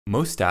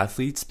Most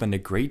athletes spend a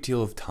great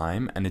deal of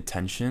time and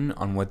attention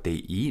on what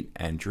they eat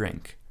and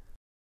drink.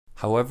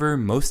 However,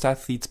 most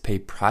athletes pay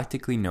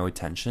practically no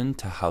attention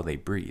to how they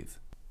breathe.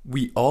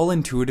 We all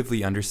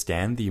intuitively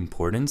understand the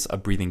importance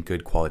of breathing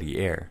good quality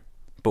air.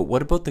 But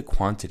what about the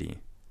quantity?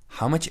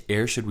 How much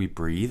air should we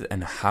breathe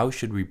and how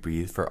should we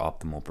breathe for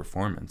optimal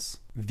performance?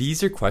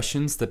 These are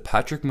questions that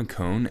Patrick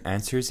McKeown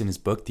answers in his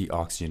book The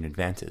Oxygen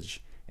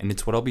Advantage, and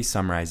it's what I'll be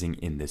summarizing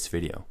in this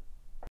video.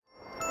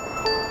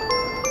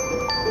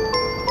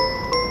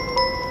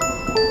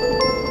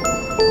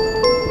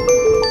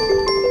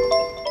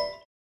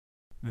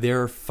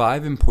 There are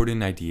 5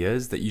 important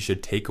ideas that you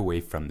should take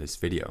away from this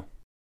video.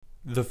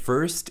 The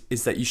first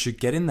is that you should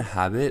get in the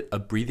habit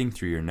of breathing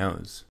through your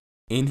nose.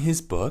 In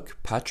his book,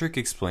 Patrick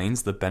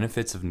explains the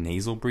benefits of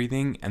nasal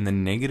breathing and the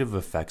negative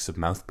effects of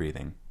mouth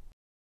breathing.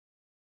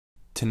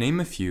 To name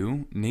a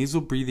few,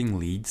 nasal breathing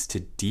leads to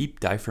deep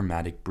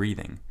diaphragmatic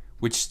breathing,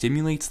 which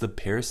stimulates the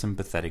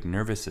parasympathetic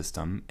nervous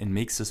system and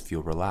makes us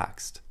feel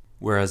relaxed,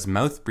 whereas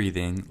mouth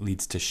breathing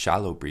leads to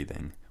shallow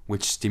breathing,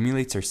 which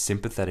stimulates our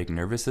sympathetic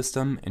nervous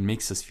system and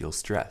makes us feel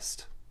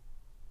stressed.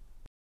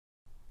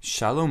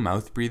 Shallow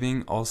mouth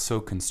breathing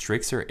also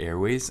constricts our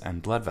airways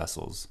and blood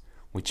vessels,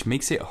 which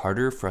makes it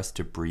harder for us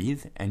to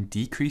breathe and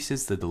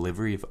decreases the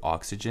delivery of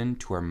oxygen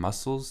to our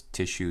muscles,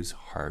 tissues,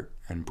 heart,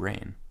 and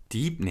brain.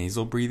 Deep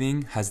nasal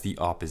breathing has the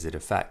opposite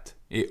effect.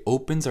 It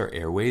opens our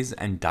airways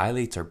and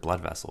dilates our blood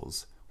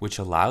vessels, which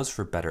allows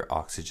for better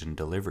oxygen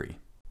delivery.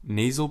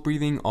 Nasal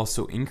breathing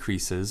also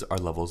increases our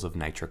levels of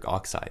nitric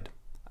oxide,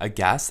 a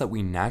gas that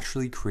we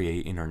naturally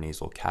create in our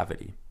nasal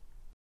cavity.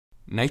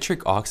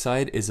 Nitric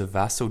oxide is a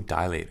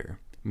vasodilator,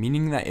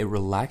 meaning that it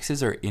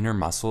relaxes our inner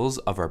muscles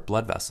of our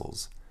blood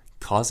vessels,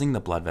 causing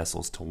the blood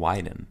vessels to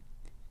widen.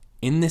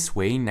 In this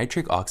way,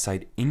 nitric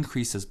oxide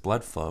increases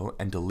blood flow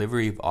and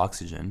delivery of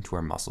oxygen to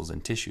our muscles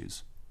and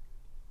tissues.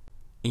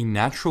 A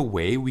natural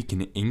way we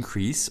can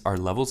increase our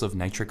levels of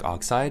nitric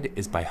oxide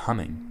is by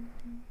humming.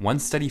 One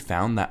study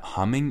found that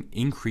humming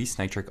increased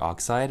nitric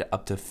oxide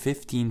up to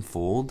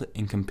 15-fold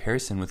in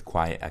comparison with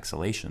quiet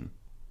exhalation.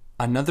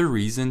 Another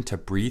reason to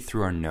breathe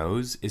through our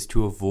nose is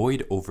to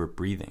avoid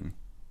over-breathing,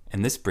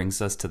 and this brings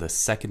us to the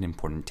second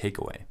important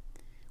takeaway,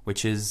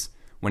 which is,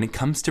 when it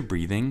comes to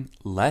breathing,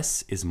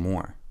 less is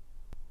more.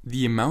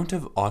 The amount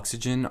of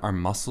oxygen our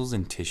muscles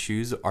and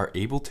tissues are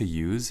able to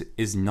use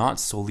is not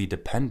solely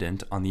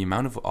dependent on the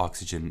amount of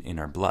oxygen in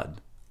our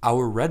blood.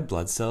 Our red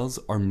blood cells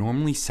are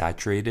normally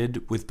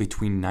saturated with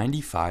between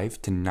 95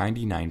 to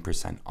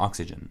 99%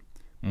 oxygen,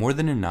 more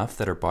than enough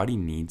that our body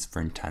needs for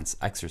intense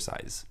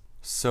exercise.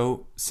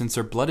 So, since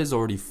our blood is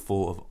already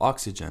full of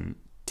oxygen,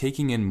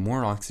 taking in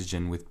more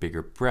oxygen with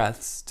bigger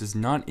breaths does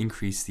not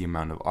increase the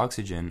amount of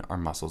oxygen our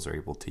muscles are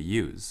able to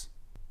use.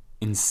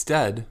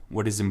 Instead,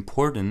 what is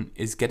important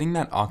is getting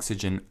that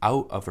oxygen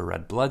out of our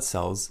red blood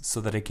cells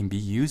so that it can be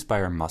used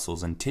by our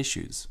muscles and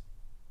tissues.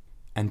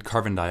 And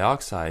carbon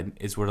dioxide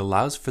is what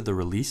allows for the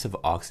release of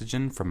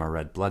oxygen from our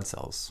red blood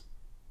cells.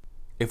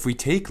 If we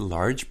take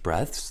large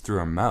breaths through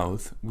our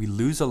mouth, we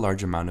lose a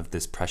large amount of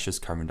this precious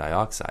carbon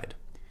dioxide,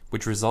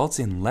 which results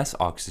in less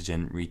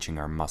oxygen reaching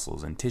our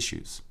muscles and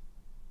tissues.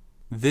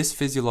 This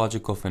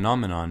physiological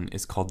phenomenon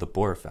is called the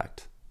Bohr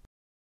effect.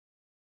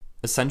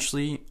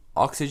 Essentially,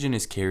 oxygen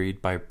is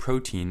carried by a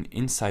protein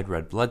inside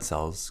red blood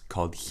cells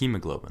called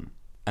hemoglobin.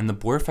 And the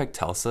Bohr effect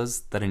tells us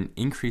that an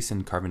increase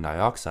in carbon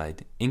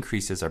dioxide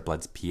increases our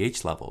blood's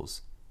pH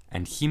levels,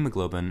 and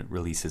hemoglobin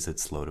releases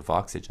its load of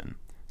oxygen,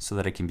 so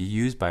that it can be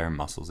used by our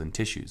muscles and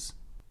tissues.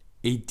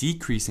 A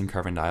decrease in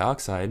carbon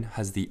dioxide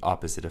has the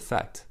opposite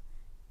effect.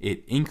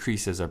 It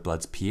increases our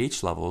blood's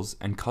pH levels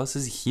and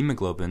causes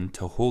hemoglobin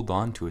to hold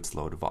on to its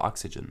load of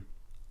oxygen.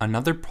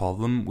 Another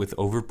problem with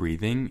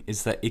overbreathing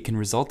is that it can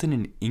result in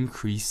an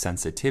increased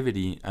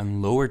sensitivity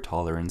and lower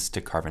tolerance to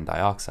carbon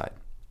dioxide.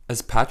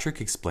 As Patrick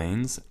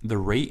explains, the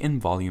rate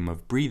and volume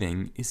of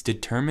breathing is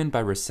determined by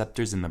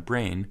receptors in the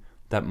brain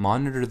that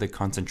monitor the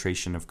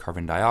concentration of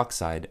carbon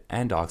dioxide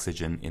and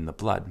oxygen in the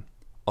blood,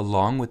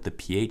 along with the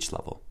pH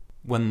level.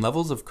 When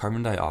levels of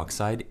carbon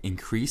dioxide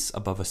increase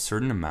above a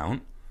certain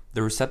amount,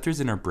 the receptors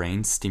in our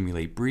brain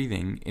stimulate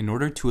breathing in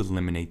order to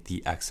eliminate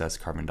the excess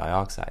carbon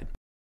dioxide.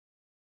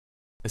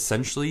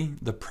 Essentially,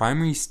 the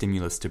primary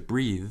stimulus to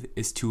breathe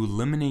is to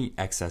eliminate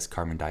excess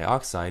carbon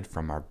dioxide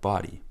from our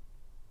body.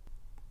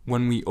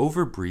 When we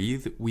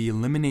overbreathe, we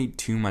eliminate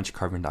too much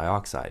carbon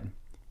dioxide,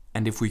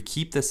 and if we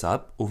keep this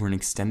up over an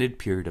extended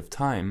period of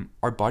time,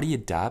 our body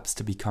adapts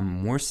to become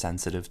more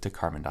sensitive to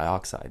carbon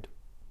dioxide.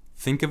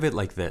 Think of it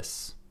like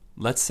this.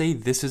 Let's say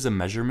this is a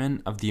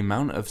measurement of the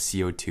amount of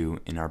CO2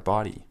 in our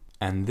body,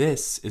 and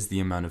this is the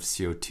amount of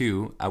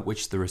CO2 at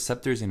which the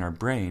receptors in our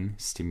brain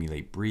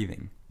stimulate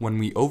breathing. When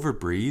we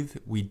overbreathe,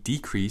 we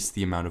decrease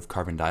the amount of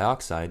carbon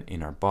dioxide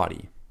in our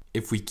body.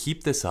 If we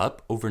keep this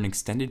up over an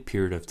extended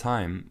period of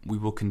time, we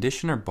will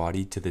condition our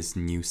body to this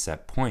new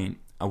set point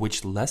at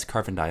which less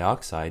carbon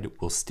dioxide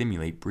will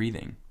stimulate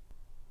breathing.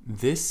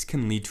 This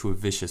can lead to a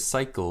vicious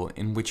cycle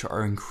in which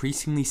our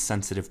increasingly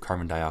sensitive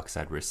carbon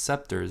dioxide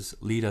receptors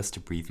lead us to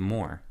breathe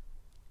more.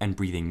 and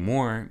breathing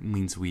more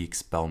means we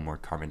expel more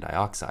carbon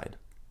dioxide,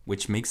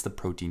 which makes the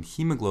protein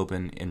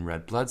hemoglobin in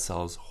red blood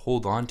cells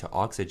hold on to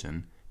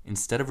oxygen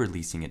instead of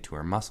releasing it to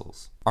our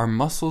muscles. Our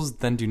muscles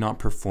then do not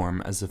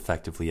perform as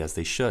effectively as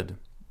they should,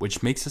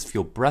 which makes us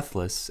feel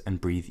breathless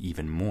and breathe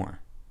even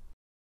more.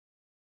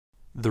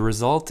 The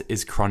result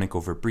is chronic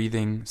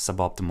overbreathing,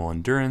 suboptimal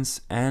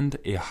endurance, and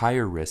a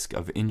higher risk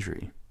of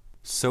injury.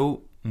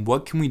 So,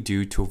 what can we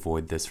do to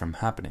avoid this from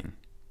happening?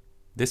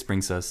 This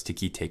brings us to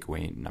key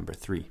takeaway number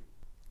 3.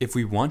 If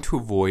we want to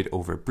avoid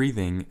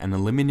overbreathing and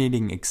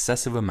eliminating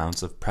excessive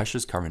amounts of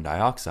precious carbon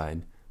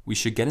dioxide, we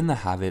should get in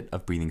the habit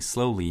of breathing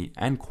slowly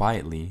and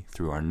quietly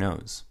through our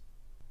nose.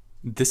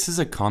 This is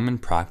a common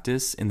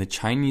practice in the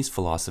Chinese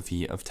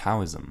philosophy of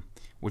Taoism,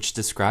 which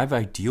describe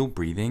ideal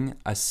breathing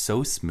as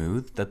so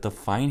smooth that the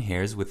fine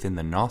hairs within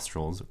the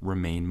nostrils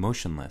remain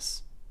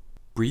motionless.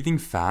 Breathing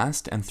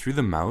fast and through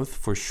the mouth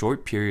for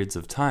short periods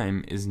of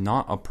time is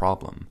not a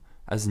problem,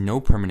 as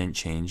no permanent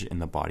change in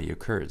the body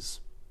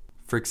occurs.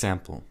 For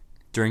example,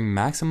 during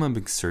maximum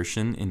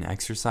exertion in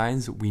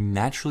exercise, we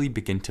naturally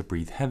begin to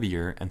breathe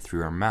heavier and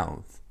through our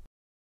mouth.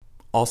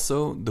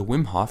 Also, the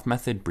Wim Hof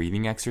method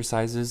breathing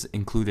exercises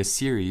include a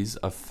series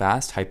of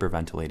fast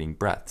hyperventilating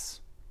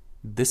breaths.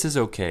 This is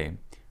okay.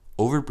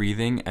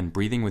 Overbreathing and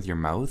breathing with your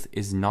mouth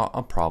is not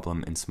a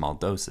problem in small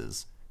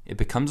doses. It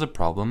becomes a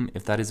problem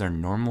if that is our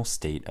normal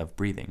state of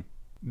breathing.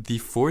 The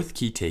 4th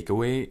key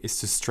takeaway is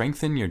to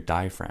strengthen your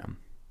diaphragm.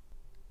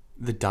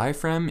 The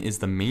diaphragm is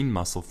the main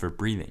muscle for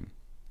breathing.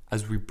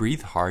 As we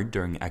breathe hard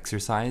during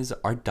exercise,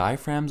 our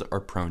diaphragms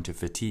are prone to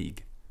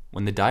fatigue.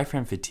 When the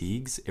diaphragm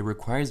fatigues, it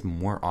requires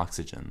more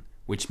oxygen,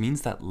 which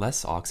means that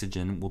less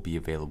oxygen will be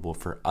available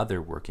for other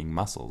working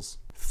muscles.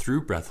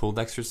 Through breath hold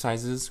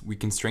exercises, we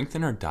can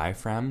strengthen our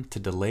diaphragm to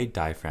delay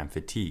diaphragm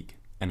fatigue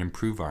and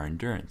improve our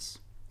endurance.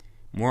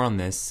 More on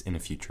this in a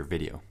future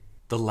video.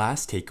 The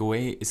last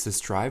takeaway is to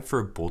strive for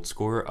a BOLT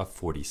score of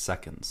 40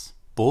 seconds.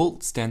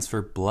 BOLT stands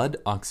for Blood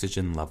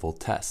Oxygen Level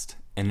Test,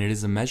 and it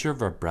is a measure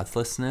of our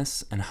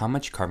breathlessness and how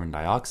much carbon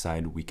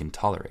dioxide we can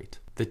tolerate.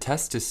 The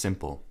test is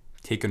simple.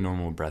 Take a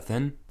normal breath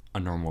in, a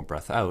normal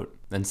breath out,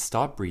 then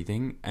stop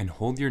breathing and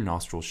hold your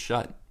nostrils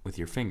shut with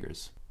your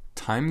fingers.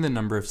 Time the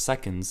number of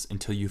seconds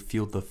until you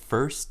feel the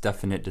first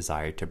definite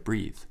desire to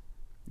breathe.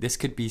 This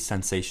could be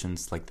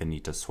sensations like the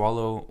need to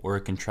swallow or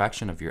a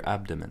contraction of your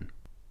abdomen.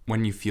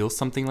 When you feel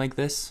something like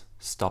this,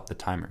 stop the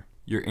timer.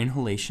 Your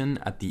inhalation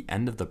at the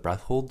end of the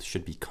breath hold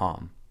should be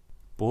calm.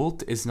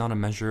 BOLT is not a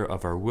measure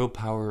of our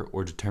willpower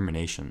or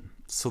determination,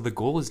 so the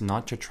goal is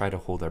not to try to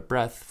hold our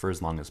breath for as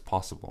long as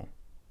possible.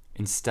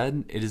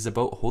 Instead, it is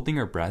about holding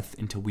our breath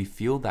until we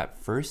feel that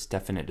first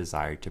definite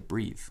desire to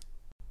breathe.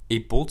 A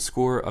BOLT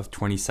score of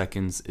 20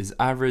 seconds is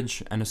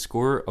average, and a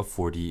score of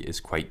 40 is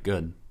quite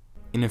good.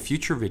 In a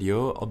future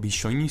video, I'll be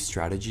showing you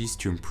strategies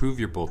to improve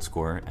your BOLT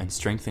score and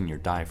strengthen your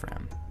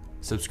diaphragm.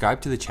 Subscribe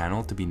to the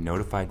channel to be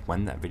notified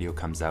when that video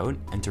comes out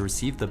and to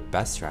receive the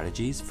best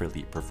strategies for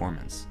elite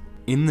performance.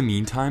 In the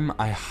meantime,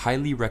 I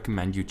highly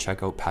recommend you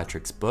check out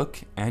Patrick's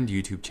book and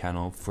YouTube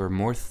channel for a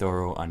more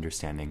thorough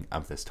understanding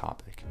of this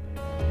topic.